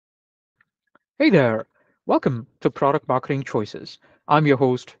Hey there. Welcome to Product Marketing Choices. I'm your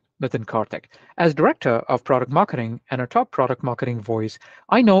host, Nitin Karthik. As Director of Product Marketing and a top product marketing voice,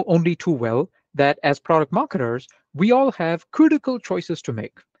 I know only too well that as product marketers, we all have critical choices to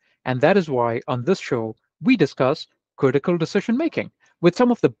make. And that is why on this show, we discuss critical decision making with some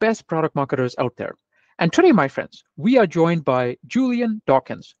of the best product marketers out there. And today, my friends, we are joined by Julian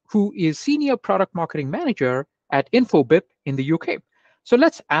Dawkins, who is Senior Product Marketing Manager at Infobip in the UK. So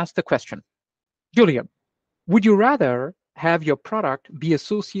let's ask the question. Julian, would you rather have your product be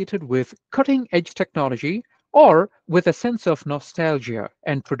associated with cutting edge technology or with a sense of nostalgia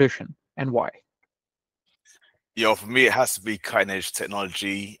and tradition, and why? For me, it has to be cutting edge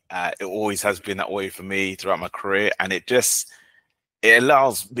technology. It always has been that way for me throughout my career, and it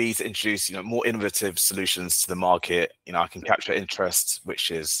allows me to introduce more innovative solutions to the market. I can capture interest, which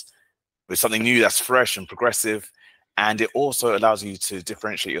is with something new that's fresh and progressive, and it also allows you to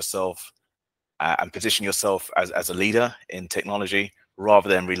differentiate yourself and position yourself as a leader in technology rather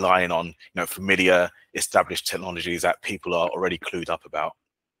than relying on familiar established technologies that people are already clued up about.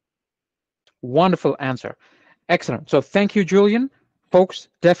 Wonderful answer. Excellent. So thank you, Julian. Folks,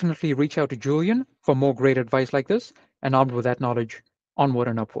 definitely reach out to Julian for more great advice like this. And armed with that knowledge, onward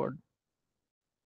and upward.